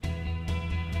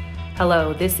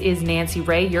Hello, this is Nancy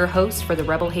Ray, your host for the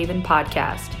Rebel Haven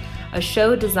podcast, a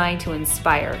show designed to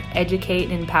inspire,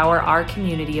 educate, and empower our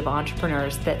community of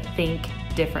entrepreneurs that think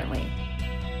differently.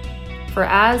 For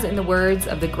as in the words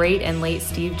of the great and late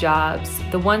Steve Jobs,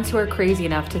 the ones who are crazy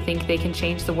enough to think they can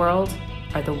change the world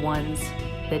are the ones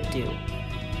that do.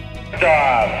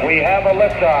 Liftoff. We have a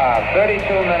liftoff. 32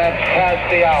 minutes past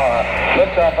the hour.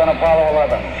 Liftoff on Apollo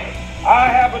 11. I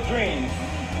have a dream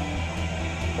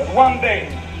that one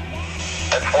day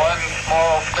it's one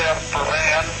small step for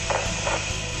man,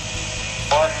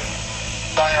 one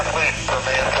giant leap for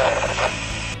mankind.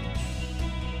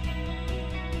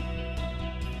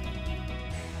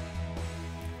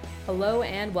 Hello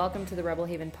and welcome to the Rebel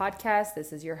Haven podcast.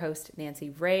 This is your host, Nancy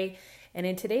Ray. And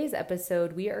in today's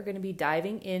episode, we are going to be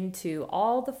diving into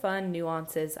all the fun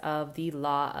nuances of the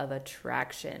law of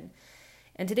attraction.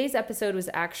 And today's episode was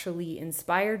actually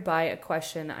inspired by a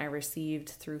question I received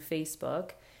through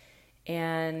Facebook.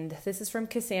 And this is from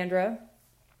Cassandra.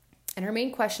 And her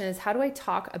main question is, how do I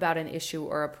talk about an issue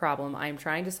or a problem I'm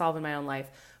trying to solve in my own life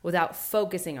without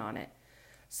focusing on it?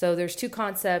 So there's two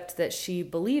concepts that she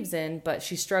believes in, but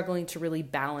she's struggling to really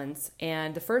balance.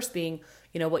 And the first being,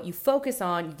 what you focus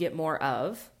on, you get more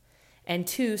of. And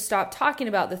two, stop talking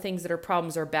about the things that are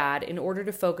problems or bad in order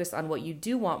to focus on what you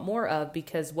do want more of,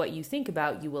 because what you think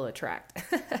about, you will attract.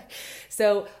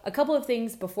 So a couple of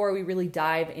things before we really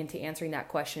dive into answering that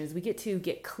question is we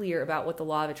get clear about what the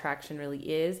law of attraction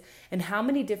really is and how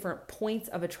many different points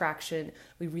of attraction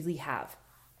we really have.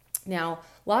 Now,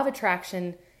 law of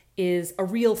attraction is a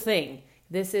real thing.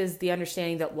 This is the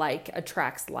understanding that like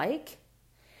attracts like,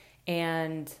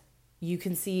 and you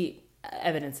can see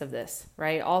evidence of this,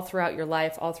 right? All throughout your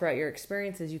life, all throughout your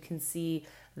experiences, you can see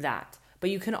that. But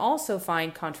you can also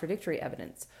find contradictory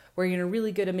evidence where you're in a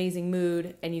really good, amazing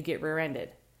mood and you get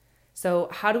rear-ended. So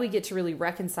how do we get to really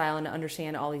reconcile and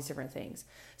understand all these different things?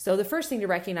 So the first thing to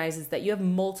recognize is that you have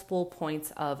multiple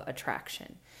points of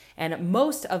attraction, and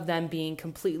most of them being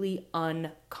completely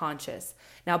unconscious.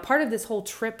 Now, part of this whole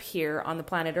trip here on the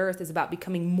planet Earth is about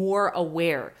becoming more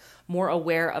aware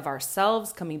of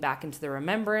ourselves, coming back into the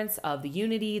remembrance of the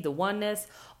unity, the oneness,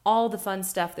 all the fun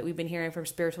stuff that we've been hearing from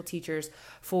spiritual teachers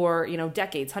for,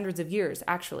 decades, hundreds of years,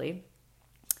 actually.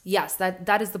 Yes,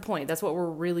 that is the point. That's what we're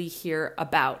really here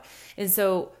about. And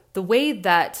so the way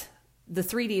that the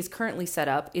 3D is currently set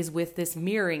up is with this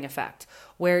mirroring effect,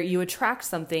 where you attract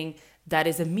something that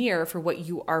is a mirror for what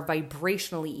you are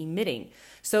vibrationally emitting.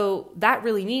 So that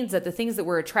really means that the things that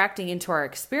we're attracting into our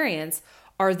experience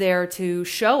are there to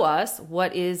show us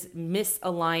what is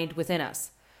misaligned within us.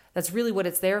 That's really what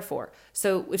it's there for.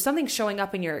 So if something's showing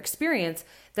up in your experience,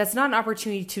 that's not an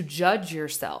opportunity to judge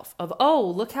yourself of, oh,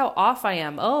 look how off I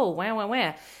am. Oh,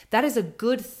 wah. That is a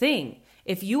good thing.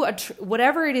 If you,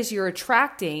 whatever it is you're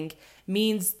attracting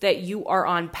means that you are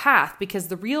on path, because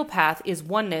the real path is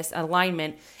oneness,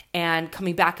 alignment, and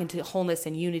coming back into wholeness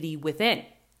and unity within.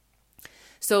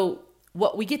 So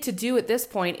what we get to do at this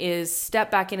point is step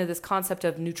back into this concept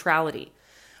of neutrality,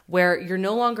 where you're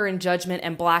no longer in judgment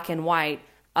and black and white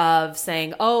of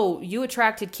saying, oh, you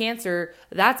attracted cancer,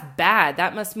 that's bad.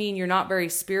 That must mean you're not very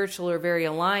spiritual or very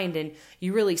aligned and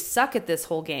you really suck at this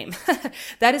whole game.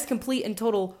 That is complete and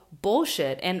total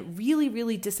bullshit and really,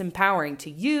 really disempowering to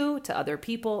you, to other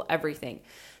people, everything.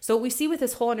 So what we see with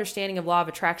this whole understanding of law of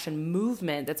attraction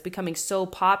movement that's becoming so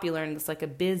popular, and it's like a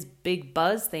big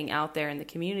buzz thing out there in the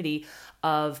community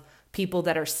of people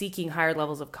that are seeking higher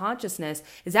levels of consciousness,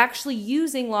 is actually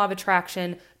using law of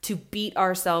attraction to beat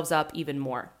ourselves up even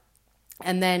more.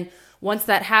 And then once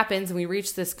that happens and we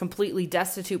reach this completely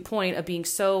destitute point of being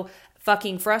so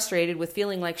fucking frustrated with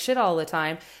feeling like shit all the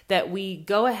time, that we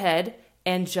go ahead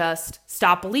and just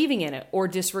stop believing in it or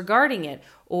disregarding it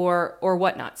or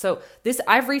whatnot. So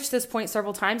I've reached this point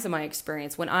several times in my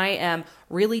experience when I am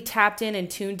really tapped in and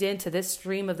tuned into this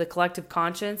stream of the collective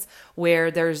conscience,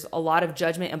 where there's a lot of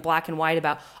judgment and black and white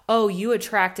about, oh, you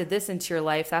attracted this into your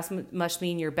life, that must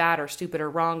mean you're bad or stupid or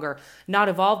wrong or not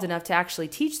evolved enough to actually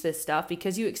teach this stuff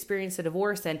because you experienced a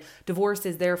divorce and divorce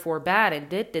is therefore bad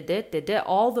and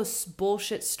all those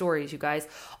bullshit stories, you guys,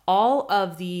 all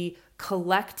of the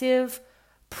collective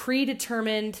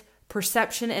predetermined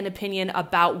perception and opinion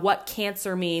about what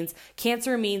cancer means.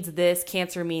 Cancer means this,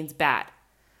 cancer means bad.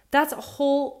 That's a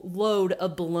whole load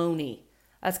of baloney.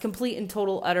 That's complete and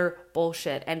total utter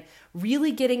bullshit. And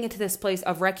really getting into this place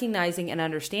of recognizing and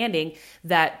understanding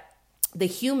that the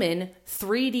human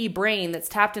 3D brain that's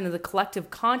tapped into the collective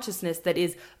consciousness that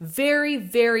is very,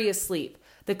 very asleep.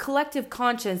 The collective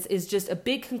conscience is just a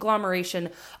big conglomeration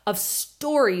of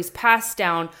stories passed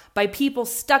down by people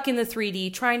stuck in the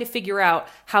 3D trying to figure out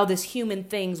how this human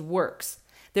thing works.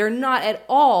 They're not at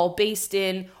all based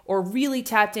in or really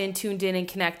tapped in, tuned in, and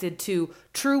connected to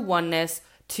true oneness,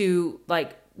 to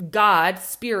like God,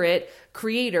 spirit,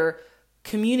 creator,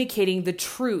 communicating the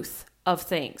truth of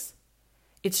things.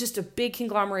 It's just a big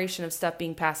conglomeration of stuff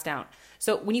being passed down.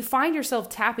 So when you find yourself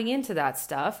tapping into that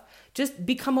stuff, just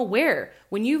become aware.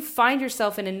 When you find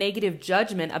yourself in a negative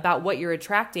judgment about what you're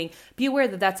attracting, be aware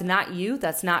that that's not you,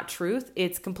 that's not truth.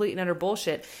 It's complete and utter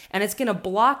bullshit. And it's going to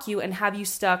block you and have you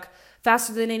stuck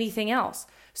faster than anything else.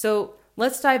 So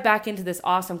let's dive back into this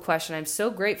awesome question. I'm so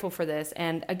grateful for this.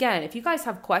 And again, if you guys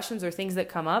have questions or things that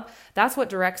come up, that's what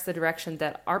directs the direction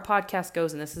that our podcast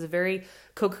goes. And this is a very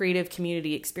co-creative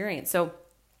community experience. So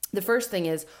the first thing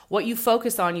is, what you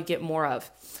focus on, you get more of.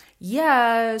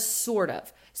 Yeah, sort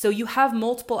of. So you have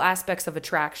multiple aspects of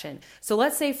attraction. So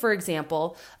let's say, for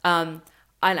example,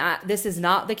 this is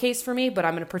not the case for me, but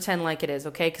I'm going to pretend like it is,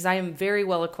 okay? Because I am very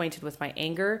well acquainted with my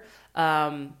anger.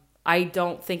 I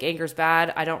don't think anger is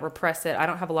bad. I don't repress it. I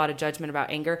don't have a lot of judgment about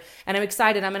anger. And I'm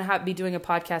excited. I'm going to be doing a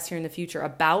podcast here in the future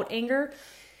about anger.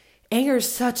 Anger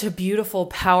is such a beautiful,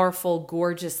 powerful,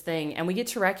 gorgeous thing. And we get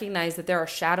to recognize that there are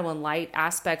shadow and light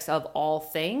aspects of all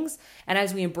things. And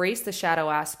as we embrace the shadow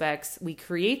aspects, we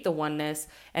create the oneness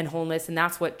and wholeness. And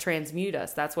that's what transmute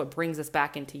us. That's what brings us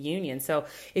back into union. So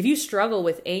if you struggle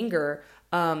with anger,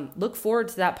 look forward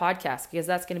to that podcast, because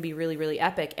that's going to be really, really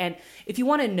epic. And if you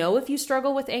want to know if you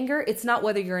struggle with anger, it's not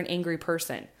whether you're an angry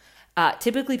person.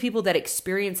 Typically, people that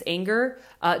experience anger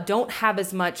don't have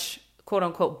as much quote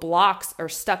unquote blocks or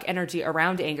stuck energy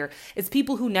around anger. It's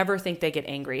people who never think they get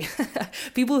angry.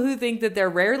 People who think that they're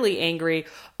rarely angry.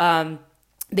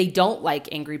 They don't like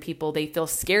angry people. They feel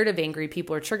scared of angry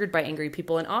people or triggered by angry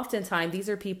people. And oftentimes these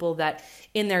are people that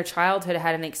in their childhood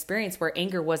had an experience where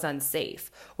anger was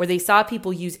unsafe, where they saw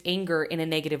people use anger in a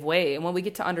negative way. And what we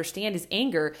get to understand is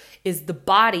anger is the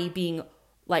body being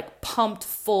like pumped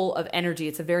full of energy.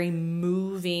 It's a very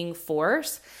moving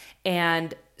force.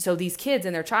 And so these kids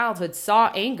in their childhood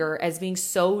saw anger as being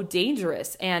so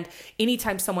dangerous. And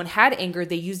anytime someone had anger,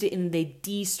 they used it in the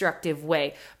destructive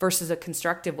way versus a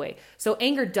constructive way. So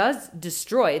anger does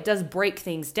destroy, it does break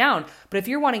things down. But if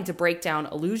you're wanting to break down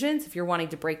illusions, if you're wanting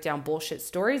to break down bullshit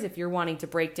stories, if you're wanting to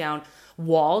break down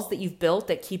walls that you've built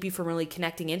that keep you from really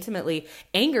connecting intimately,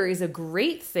 anger is a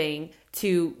great thing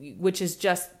which is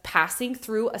just passing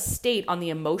through a state on the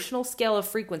emotional scale of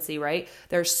frequency, right?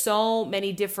 There's so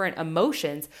many different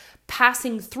emotions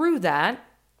passing through that,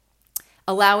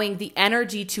 allowing the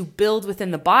energy to build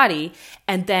within the body,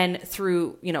 and then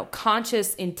through,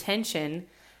 conscious intention,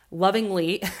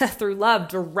 lovingly through love,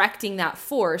 directing that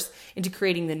force into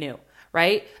creating the new,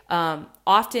 right?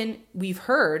 Often we've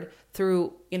heard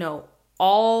through,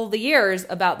 all the years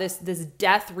about this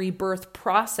death rebirth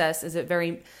process is a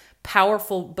very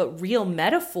powerful but real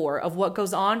metaphor of what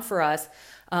goes on for us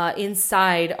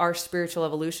inside our spiritual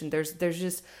evolution. There's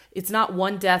just, it's not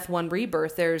one death, one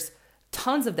rebirth. There's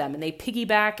tons of them, and they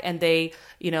piggyback, and they,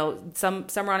 some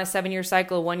are on a 7-year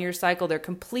cycle, a 1-year cycle. They're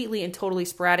completely and totally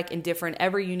sporadic and different.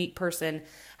 Every unique person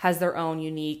has their own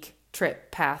unique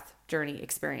trip, path, journey,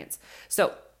 experience.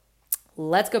 So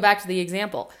let's go back to the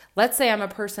example. Let's say I'm a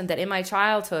person that in my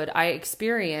childhood, I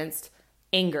experienced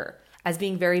anger as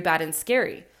being very bad and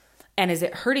scary. And is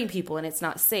it hurting people, and it's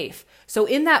not safe? So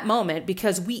in that moment,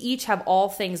 because we each have all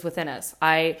things within us,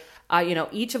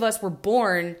 each of us were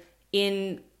born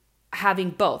in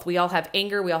having both. We all have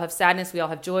anger, we all have sadness, we all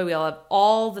have joy, we all have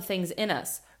all the things in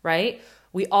us, right?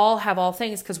 We all have all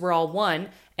things because we're all one,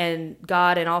 and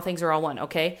God and all things are all one,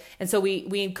 okay? And so we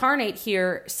incarnate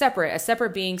here as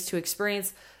separate beings to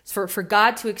experience, for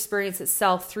God to experience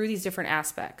itself through these different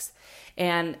aspects.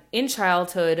 And in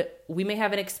childhood, we may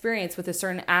have an experience with a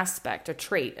certain aspect, a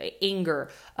trait, anger.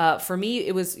 For me,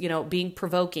 it was, being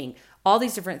provoking, all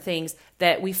these different things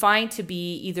that we find to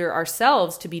be either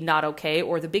ourselves to be not okay,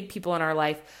 or the big people in our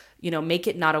life, make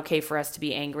it not okay for us to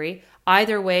be angry.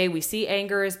 Either way, we see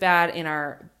anger as bad in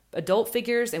our adult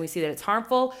figures, and we see that it's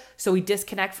harmful. So we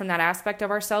disconnect from that aspect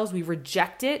of ourselves. We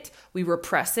reject it, we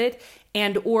repress it,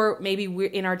 or maybe we're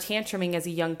in our tantruming as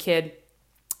a young kid,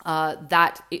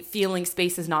 that feeling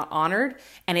space is not honored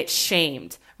and it's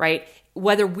shamed, right?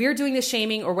 Whether we're doing the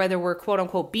shaming or whether we're quote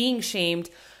unquote being shamed,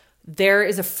 there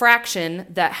is a fraction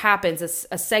that happens,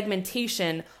 a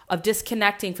segmentation of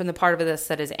disconnecting from the part of us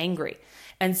that is angry.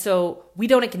 And so we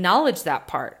don't acknowledge that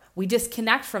part. We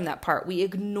disconnect from that part. We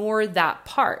ignore that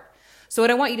part. So what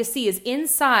I want you to see is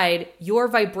inside your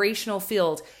vibrational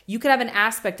field, you could have an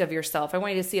aspect of yourself. I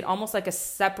want you to see it almost like a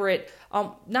separate,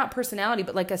 not personality,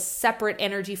 but like a separate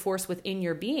energy force within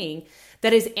your being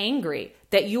that is angry,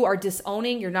 that you are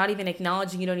disowning, you're not even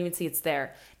acknowledging, you don't even see it's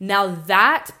there. Now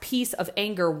that piece of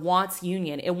anger wants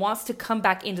union. It wants to come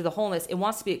back into the wholeness. It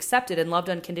wants to be accepted and loved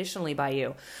unconditionally by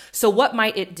you. So what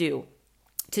might it do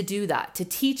to do that, to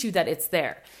teach you that it's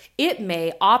there? It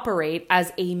may operate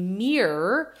as a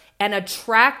mirror and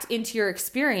attract into your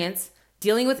experience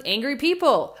dealing with angry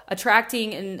people,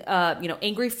 attracting and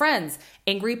angry friends,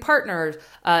 angry partners,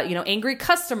 angry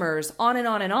customers, on and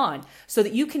on and on, so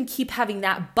that you can keep having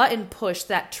that button pushed,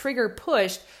 that trigger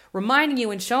pushed, reminding you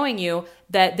and showing you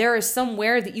that there is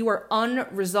somewhere that you are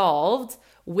unresolved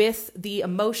with the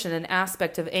emotion and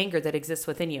aspect of anger that exists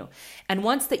within you. And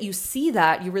once that you see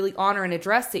that, you really honor and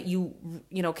address it, you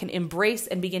can embrace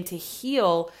and begin to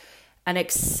heal and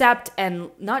accept, and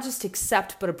not just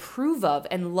accept, but approve of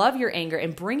and love your anger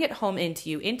and bring it home into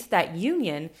you, into that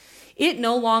union. It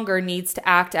no longer needs to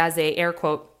act as a, air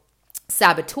quote,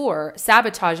 saboteur,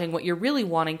 sabotaging what you're really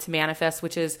wanting to manifest,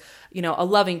 which is, a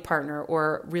loving partner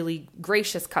or really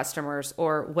gracious customers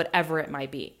or whatever it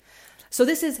might be. So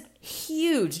this is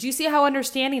huge. Do you see how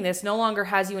understanding this no longer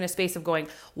has you in a space of going,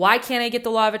 why can't I get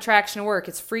the law of attraction to work?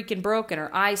 It's freaking broken,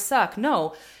 or I suck.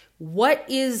 No. What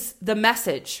is the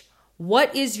message?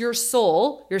 What is your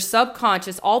soul, your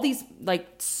subconscious, all these,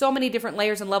 so many different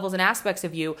layers and levels and aspects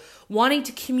of you wanting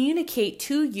to communicate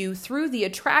to you through the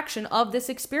attraction of this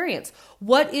experience?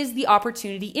 What is the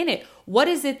opportunity in it? What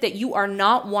is it that you are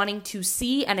not wanting to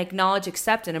see and acknowledge,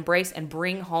 accept, and embrace and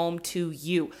bring home to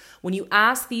you? When you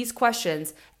ask these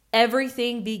questions,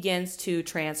 everything begins to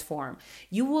transform.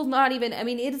 You will not even,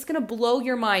 it is going to blow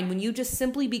your mind when you just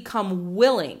simply become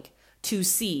willing to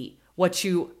see what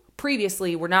you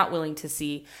previously were not willing to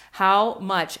see, how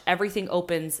much everything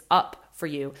opens up for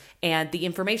you. And the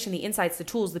information, the insights, the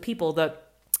tools, the people, the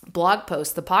blog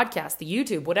posts, the podcast, the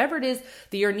YouTube, whatever it is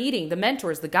that you're needing, the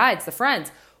mentors, the guides, the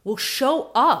friends will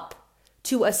show up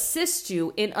to assist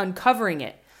you in uncovering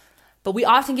it. But we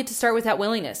often get to start with that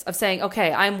willingness of saying,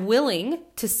 okay, I'm willing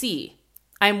to see.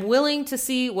 I'm willing to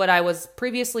see what I was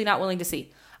previously not willing to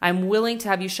see. I'm willing to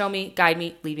have you show me, guide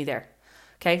me, lead me there.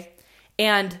 Okay?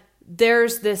 And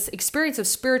there's this experience of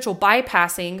spiritual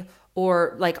bypassing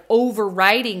or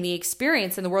overriding the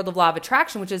experience in the world of law of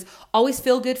attraction, which is always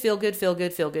feel good, feel good, feel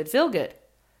good, feel good, feel good.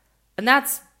 And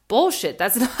that's bullshit.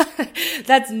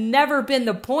 That's never been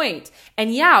the point.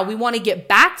 And yeah, we want to get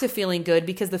back to feeling good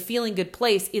because the feeling good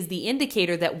place is the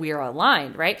indicator that we're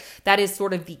aligned, right? That is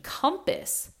sort of the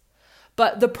compass.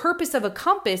 But the purpose of a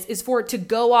compass is for it to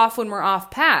go off when we're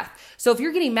off path. So if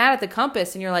you're getting mad at the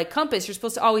compass and you're like, compass, you're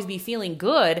supposed to always be feeling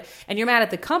good, and you're mad at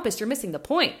the compass, you're missing the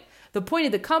point. The point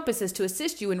of the compass is to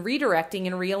assist you in redirecting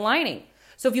and realigning.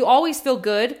 So if you always feel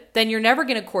good, then you're never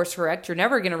going to course correct. You're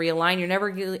never going to realign. You're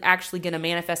never actually going to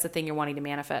manifest the thing you're wanting to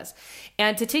manifest.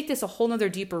 And to take this a whole nother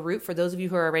deeper route for those of you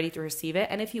who are ready to receive it,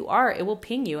 and if you are, it will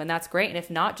ping you, and that's great. And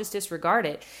if not, just disregard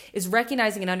it, is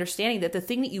recognizing and understanding that the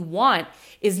thing that you want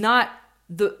is not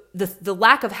the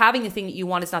lack of having the thing that you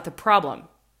want is not the problem.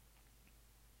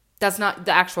 That's not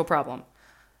the actual problem.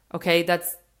 Okay?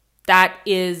 That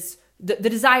is the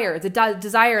desire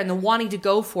and the wanting to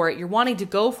go for it. You're wanting to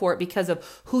go for it because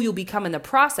of who you'll become in the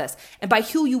process. And by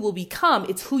who you will become,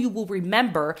 it's who you will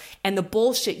remember and the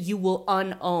bullshit you will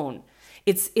unown.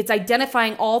 It's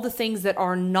identifying all the things that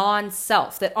are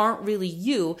non-self, that aren't really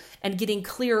you, and getting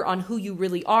clear on who you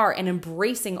really are and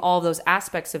embracing all those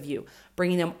aspects of you,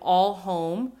 bringing them all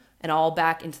home and all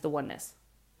back into the oneness.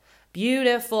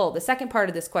 Beautiful. The second part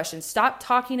of this question, stop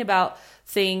talking about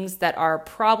things that are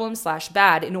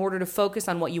problem/bad in order to focus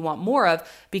on what you want more of,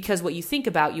 because what you think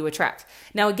about, you attract.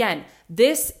 Now, again,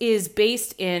 this is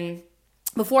based in,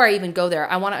 before I even go there,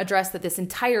 I want to address that this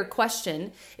entire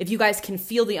question, if you guys can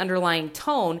feel the underlying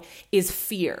tone, is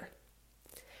fear.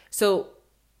 So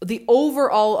the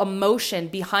overall emotion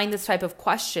behind this type of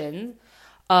question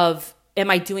of, am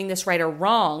I doing this right or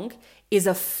wrong, is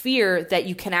a fear that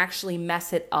you can actually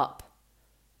mess it up.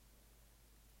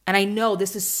 And I know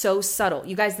this is so subtle.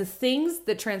 You guys, the things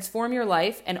that transform your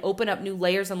life and open up new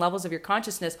layers and levels of your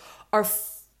consciousness are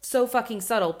so fucking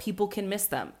subtle, people can miss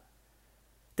them.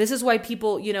 This is why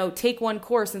people, take one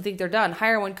course and think they're done,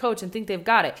 hire one coach and think they've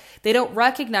got it. They don't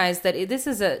recognize that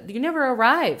you never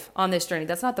arrive on this journey.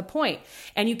 That's not the point.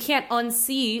 And you can't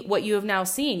unsee what you have now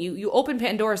seen. You open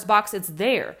Pandora's box, it's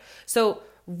there. So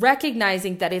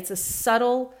recognizing that it's a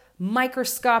subtle,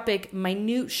 microscopic,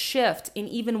 minute shift in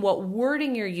even what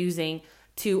wording you're using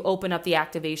to open up the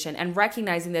activation, and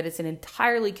recognizing that it's an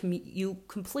entirely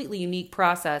completely unique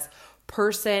process,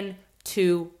 person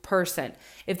to person.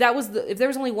 If there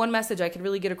was only one message I could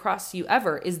really get across to you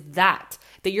ever, is that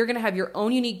you're going to have your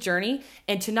own unique journey,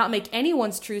 and to not make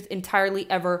anyone's truth entirely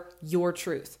ever your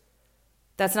truth.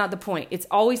 That's not the point. It's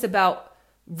always about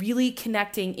really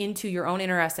connecting into your own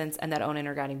inner essence and that own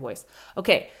inner guiding voice.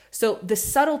 Okay, so the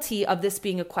subtlety of this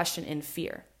being a question in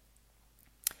fear.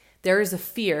 There is a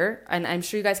fear, and I'm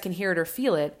sure you guys can hear it or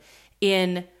feel it,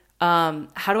 in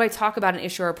how do I talk about an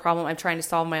issue or a problem I'm trying to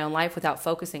solve in my own life without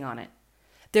focusing on it?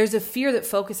 There's a fear that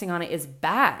focusing on it is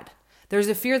bad. There's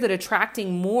a fear that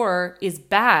attracting more is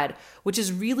bad, which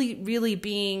is really, really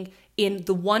being in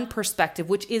the one perspective,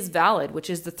 which is valid, which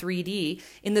is the 3D.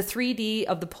 In the 3D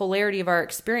of the polarity of our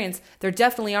experience, there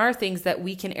definitely are things that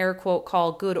we can air quote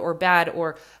call good or bad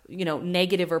or,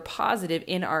 negative or positive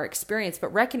in our experience.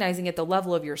 But recognizing at the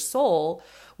level of your soul,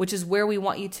 which is where we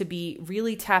want you to be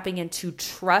really tapping into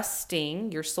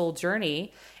trusting your soul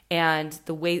journey and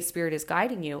the way Spirit is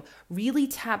guiding you, really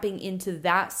tapping into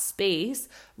that space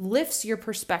lifts your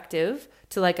perspective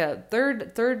to like a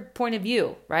third point of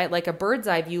view, right? Like a bird's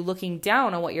eye view looking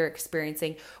down on what you're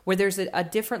experiencing, where there's a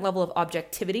different level of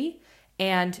objectivity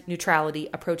and neutrality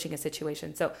approaching a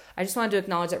situation. So I just wanted to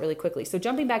acknowledge that really quickly. So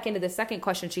jumping back into the second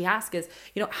question she asked is,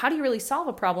 how do you really solve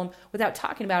a problem without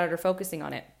talking about it or focusing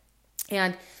on it?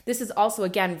 And this is also,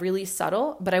 again, really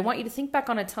subtle, but I want you to think back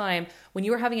on a time when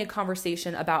you were having a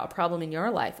conversation about a problem in your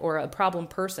life or a problem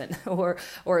person or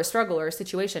a struggle or a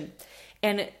situation,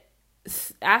 and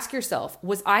ask yourself,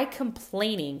 was I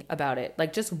complaining about it,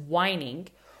 like just whining,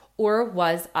 or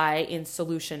was I in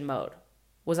solution mode?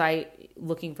 Was I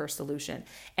looking for a solution?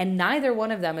 And neither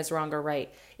one of them is wrong or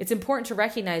right. It's important to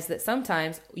recognize that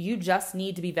sometimes you just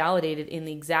need to be validated in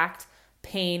the exact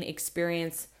pain,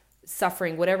 experience,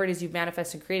 suffering, whatever it is you've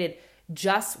manifested and created.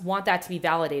 Just want that to be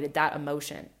validated, that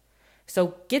emotion.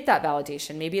 So get that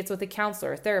validation. Maybe it's with a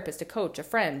counselor, a therapist, a coach, a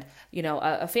friend,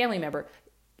 a family member.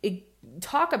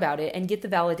 Talk about it and get the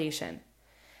validation.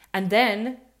 And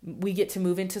then we get to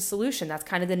move into solution. That's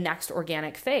kind of the next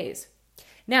organic phase.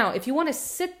 Now, if you want to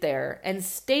sit there and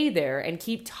stay there and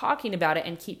keep talking about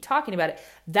it,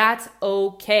 that's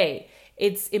okay.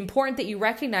 It's important that you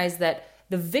recognize that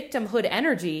the victimhood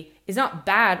energy is not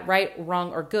bad, right,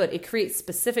 wrong, or good. It creates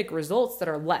specific results that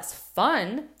are less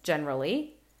fun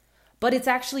generally, but it's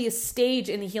actually a stage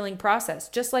in the healing process.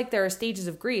 Just like there are stages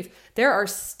of grief, there are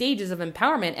stages of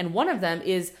empowerment, and one of them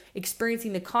is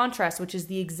experiencing the contrast, which is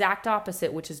the exact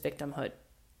opposite, which is victimhood.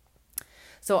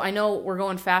 So I know we're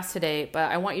going fast today,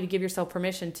 but I want you to give yourself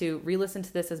permission to re-listen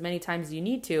to this as many times as you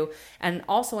need to, and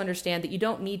also understand that you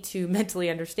don't need to mentally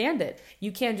understand it.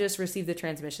 You can just receive the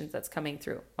transmissions that's coming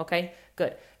through. Okay,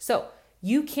 good. So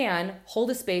you can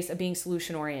hold a space of being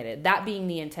solution-oriented, that being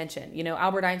the intention.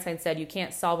 Albert Einstein said you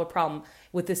can't solve a problem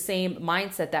with the same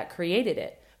mindset that created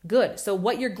it. Good. So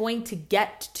what you're going to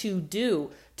get to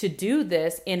do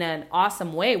this in an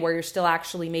awesome way, where you're still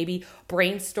actually maybe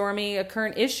brainstorming a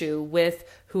current issue with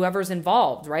whoever's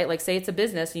involved, right? Like say it's a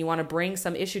business and you want to bring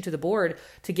some issue to the board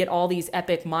to get all these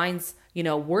epic minds,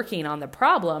 working on the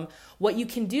problem. What you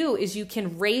can do is you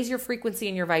can raise your frequency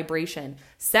and your vibration,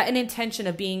 set an intention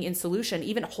of being in solution,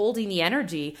 even holding the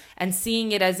energy and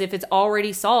seeing it as if it's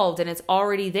already solved and it's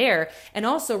already there, and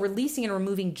also releasing and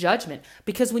removing judgment.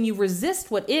 Because when you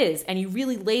resist what is and you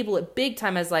really label it big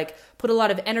time as like put a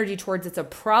lot of energy towards it's a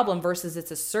problem versus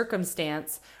it's a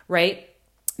circumstance, right?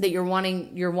 That you're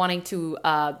wanting to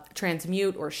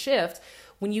transmute or shift,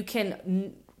 when you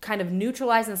can kind of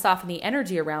neutralize and soften the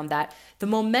energy around that, the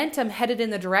momentum headed in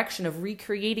the direction of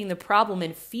recreating the problem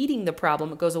and feeding the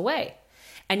problem, it goes away.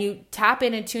 And you tap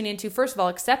in and tune into, first of all,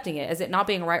 accepting it as it not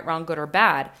being right, wrong, good, or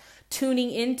bad,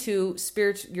 tuning into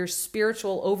your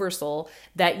spiritual oversoul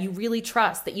that you really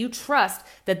trust,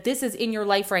 that this is in your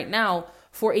life right now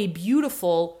for a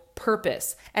beautiful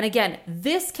purpose. And again,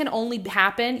 this can only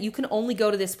happen, you can only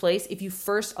go to this place if you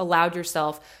first allowed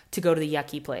yourself to go to the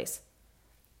yucky place.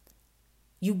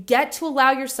 You get to allow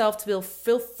yourself to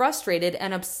feel frustrated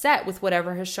and upset with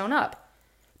whatever has shown up,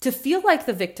 to feel like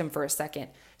the victim for a second.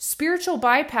 Spiritual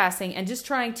bypassing and just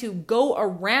trying to go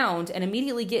around and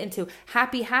immediately get into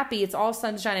happy, it's all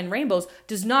sunshine and rainbows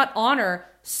does not honor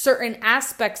certain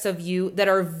aspects of you that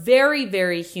are very,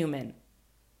 very human.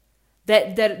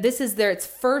 That this is its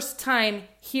first time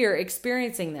here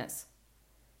experiencing this.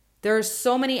 There are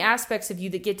so many aspects of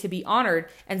you that get to be honored,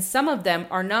 and some of them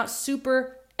are not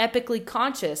super epically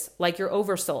conscious like your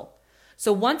oversoul.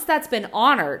 So once that's been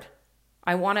honored,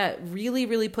 I want to really,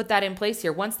 really put that in place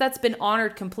here. Once that's been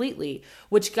honored completely,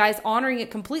 which guys, honoring it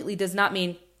completely does not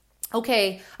mean,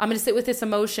 okay, I'm going to sit with this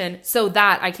emotion so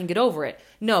that I can get over it.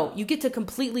 No, you get to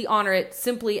completely honor it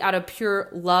simply out of pure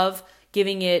love,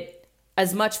 giving it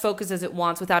as much focus as it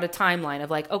wants without a timeline of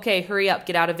like, okay, hurry up,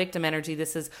 get out of victim energy.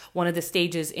 This is one of the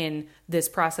stages in this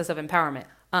process of empowerment.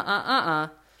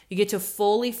 You get to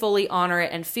fully honor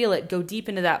it and feel it, go deep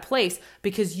into that place,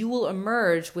 because you will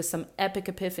emerge with some epic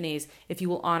epiphanies if you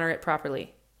will honor it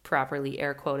properly,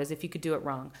 air quote, as if you could do it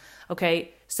wrong.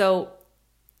 Okay. So,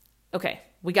 okay,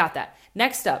 we got that.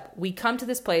 Next up, we come to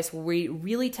this place where we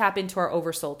really tap into our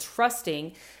oversoul,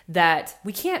 trusting that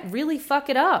we can't really fuck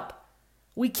it up.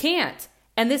 We can't.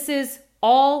 And this is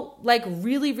all like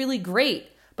really, really great.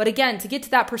 But again, to get to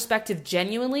that perspective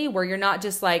genuinely, where you're not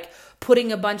just like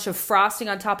putting a bunch of frosting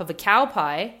on top of a cow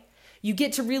pie, you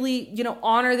get to really,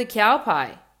 honor the cow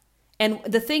pie. And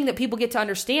the thing that people get to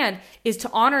understand is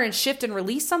to honor and shift and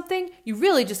release something, you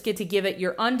really just get to give it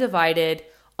your undivided,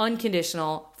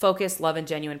 unconditional, focused, love, and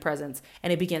genuine presence.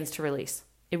 And it begins to release.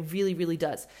 It really, really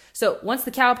does. So once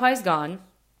the cow pie is gone,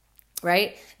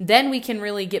 right, then we can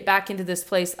really get back into this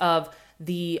place of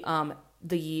the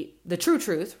true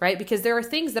truth, right? Because there are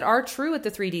things that are true at the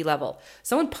 3D level.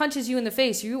 Someone punches you in the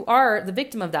face, you are the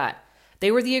victim of that. They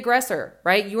were the aggressor,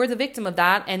 right? You are the victim of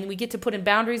that, and we get to put in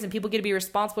boundaries, and people get to be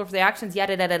responsible for the actions,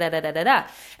 yada, da, da, da, da, da, da.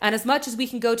 And as much as we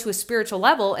can go to a spiritual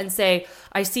level and say,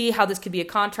 I see how this could be a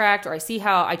contract, or I see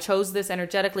how I chose this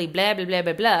energetically, blah, blah, blah,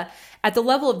 blah, blah. At the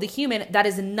level of the human, that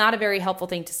is not a very helpful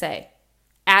thing to say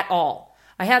at all.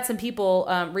 I had some people,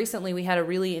 recently we had a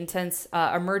really intense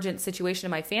emergent situation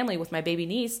in my family with my baby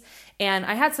niece. And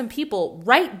I had some people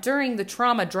right during the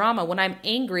drama, when I'm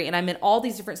angry and I'm in all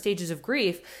these different stages of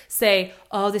grief, say,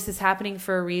 oh, this is happening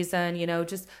for a reason,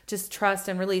 just trust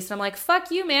and release. And I'm like,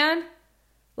 fuck you, man.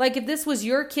 Like if this was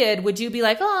your kid, would you be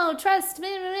like, oh, trust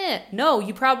me? No,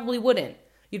 you probably wouldn't.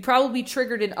 You'd probably be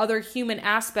triggered in other human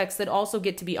aspects that also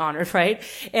get to be honored, right?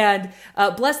 And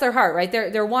bless their heart, right?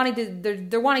 They're wanting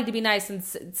to be nice and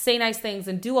say nice things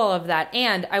and do all of that.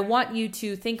 And I want you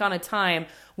to think on a time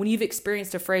when you've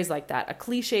experienced a phrase like that, a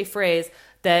cliche phrase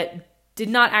that did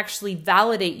not actually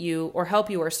validate you or help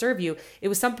you or serve you. It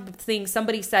was something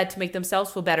somebody said to make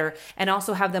themselves feel better and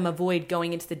also have them avoid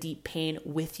going into the deep pain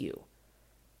with you,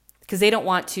 because they don't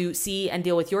want to see and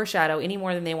deal with your shadow any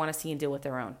more than they want to see and deal with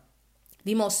their own.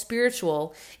 The most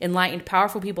spiritual, enlightened,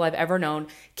 powerful people I've ever known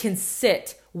can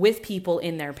sit with people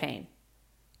in their pain,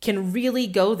 can really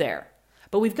go there.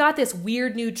 But we've got this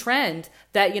weird new trend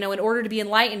that, in order to be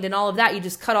enlightened and all of that, you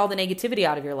just cut all the negativity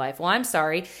out of your life. Well, I'm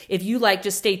sorry. If you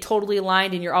just stay totally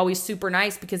aligned and you're always super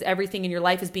nice because everything in your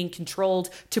life is being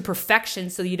controlled to perfection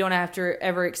so you don't have to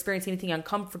ever experience anything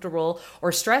uncomfortable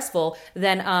or stressful,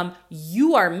 then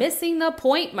you are missing the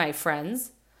point, my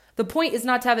friends. The point is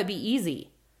not to have it be easy.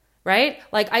 Right?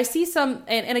 Like I see some,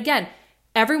 and again,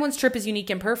 everyone's trip is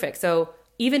unique and perfect. So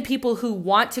even people who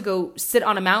want to go sit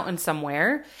on a mountain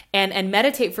somewhere and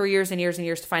meditate for years and years and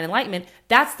years to find enlightenment,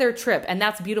 that's their trip. And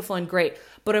that's beautiful and great.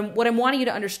 But what I'm wanting you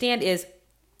to understand is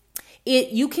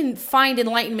you can find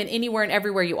enlightenment anywhere and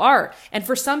everywhere you are. And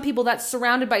for some people, that's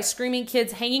surrounded by screaming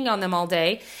kids hanging on them all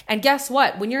day. And guess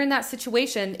what? When you're in that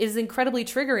situation, it is incredibly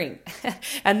triggering.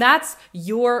 And that's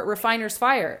your refiner's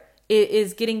fire.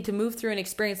 Is getting to move through and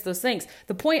experience those things.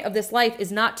 The point of this life is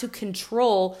not to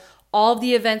control all of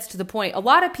the events to the point. A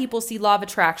lot of people see law of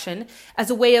attraction as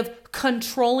a way of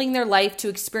controlling their life to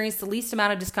experience the least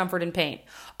amount of discomfort and pain.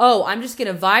 Oh, I'm just going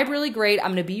to vibe really great.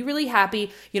 I'm going to be really happy.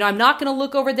 I'm not going to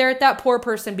look over there at that poor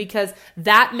person because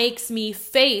that makes me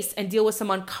face and deal with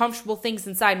some uncomfortable things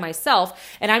inside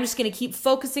myself. And I'm just going to keep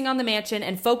focusing on the mansion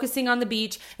and focusing on the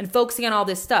beach and focusing on all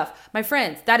this stuff. My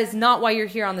friends, that is not why you're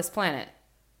here on this planet.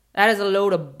 That is a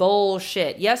load of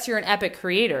bullshit. Yes, you're an epic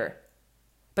creator.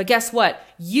 But guess what?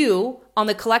 You, on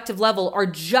the collective level, are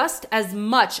just as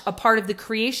much a part of the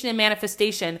creation and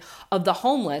manifestation of the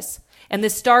homeless and the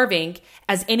starving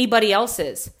as anybody else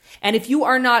is. And if you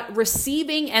are not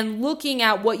receiving and looking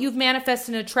at what you've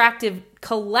manifested and attracted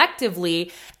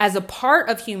collectively as a part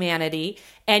of humanity,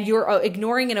 and you're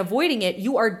ignoring and avoiding it,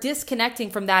 you are disconnecting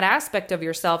from that aspect of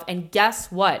yourself. And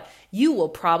guess what? You will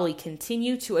probably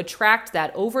continue to attract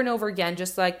that over and over again,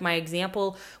 just like my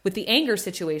example with the anger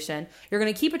situation. You're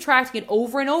going to keep attracting it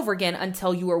over and over again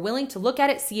until you are willing to look at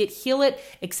it, see it, heal it,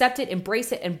 accept it,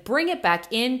 embrace it, and bring it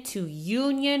back into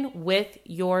union with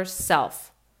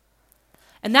yourself.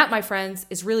 And that, my friends,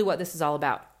 is really what this is all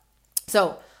about.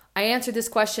 So I answered this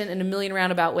question in a million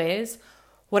roundabout ways.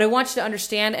 What I want you to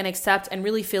understand and accept and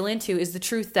really feel into is the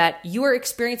truth that you are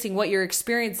experiencing what you're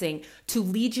experiencing to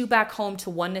lead you back home to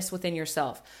oneness within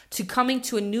yourself, to coming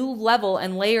to a new level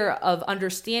and layer of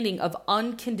understanding of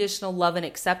unconditional love and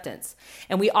acceptance.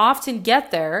 And we often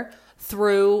get there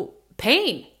through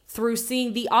pain, through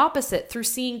seeing the opposite, through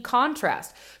seeing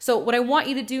contrast. So what I want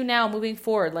you to do now moving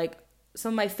forward,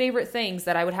 some of my favorite things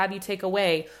that I would have you take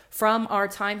away from our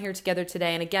time here together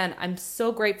today. And again, I'm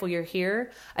so grateful you're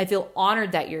here. I feel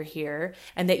honored that you're here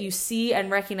and that you see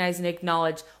and recognize and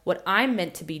acknowledge what I'm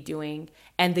meant to be doing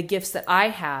and the gifts that I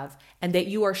have, and that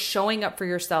you are showing up for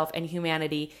yourself and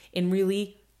humanity in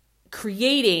really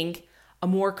creating a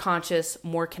more conscious,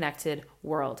 more connected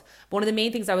world. One of the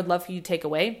main things I would love for you to take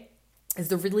away is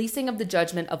the releasing of the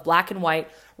judgment of black and white,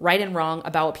 right and wrong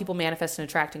about what people manifest and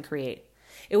attract and create.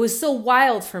 It was so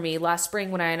wild for me last spring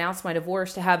when I announced my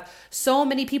divorce to have so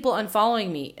many people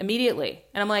unfollowing me immediately.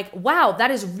 And I'm like, wow,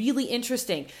 that is really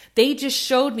interesting. They just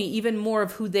showed me even more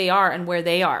of who they are and where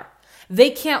they are. They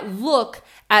can't look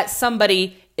at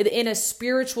somebody in a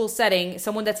spiritual setting,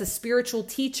 someone that's a spiritual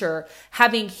teacher,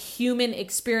 having human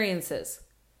experiences.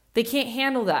 They can't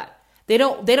handle that. They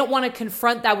don't want to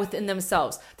confront that within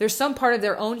themselves. There's some part of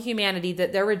their own humanity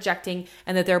that they're rejecting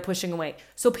and that they're pushing away.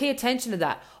 So pay attention to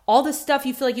that. All the stuff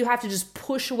you feel like you have to just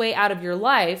push away out of your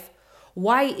life,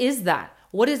 why is that?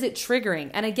 What is it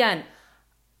triggering? And again,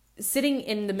 sitting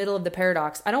in the middle of the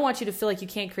paradox, I don't want you to feel like you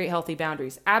can't create healthy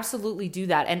boundaries. Absolutely do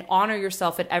that and honor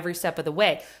yourself at every step of the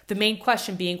way. The main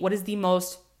question being, what is the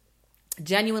most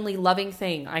genuinely loving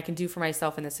thing I can do for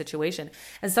myself in this situation?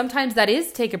 And sometimes that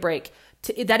is take a break.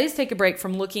 That is take a break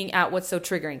from looking at what's so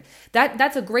triggering.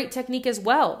 That's a great technique as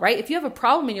well, right? If you have a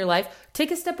problem in your life, take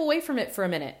a step away from it for a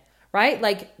minute, right?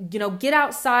 Like, get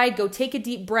outside, go take a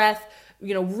deep breath,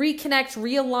 reconnect,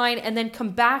 realign, and then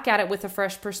come back at it with a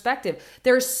fresh perspective.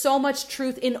 There's so much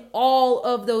truth in all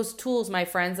of those tools, my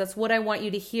friends. That's what I want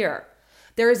you to hear.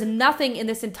 There is nothing in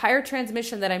this entire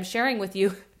transmission that I'm sharing with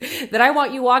you that I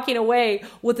want you walking away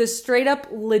with a straight up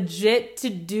legit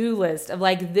to-do list of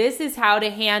like, this is how to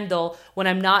handle when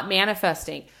I'm not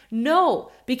manifesting.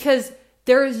 No, because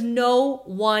there is no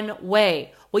one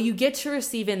way. What you get to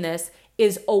receive in this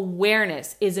is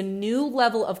awareness, is a new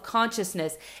level of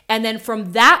consciousness. And then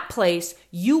from that place,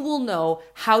 you will know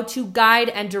how to guide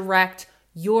and direct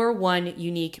your one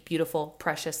unique, beautiful,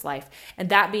 precious life. And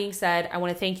that being said, I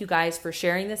want to thank you guys for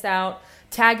sharing this out,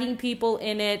 tagging people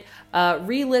in it,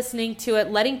 re-listening to it,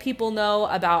 letting people know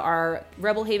about our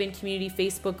Rebel Haven Community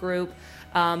Facebook group,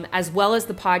 as well as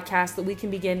the podcast, that we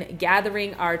can begin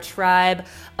gathering our tribe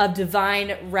of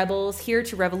divine rebels here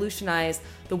to revolutionize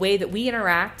the way that we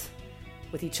interact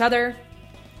with each other,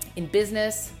 in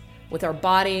business, with our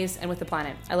bodies, and with the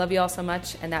planet. I love you all so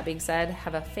much. And that being said,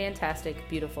 have a fantastic,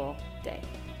 beautiful day.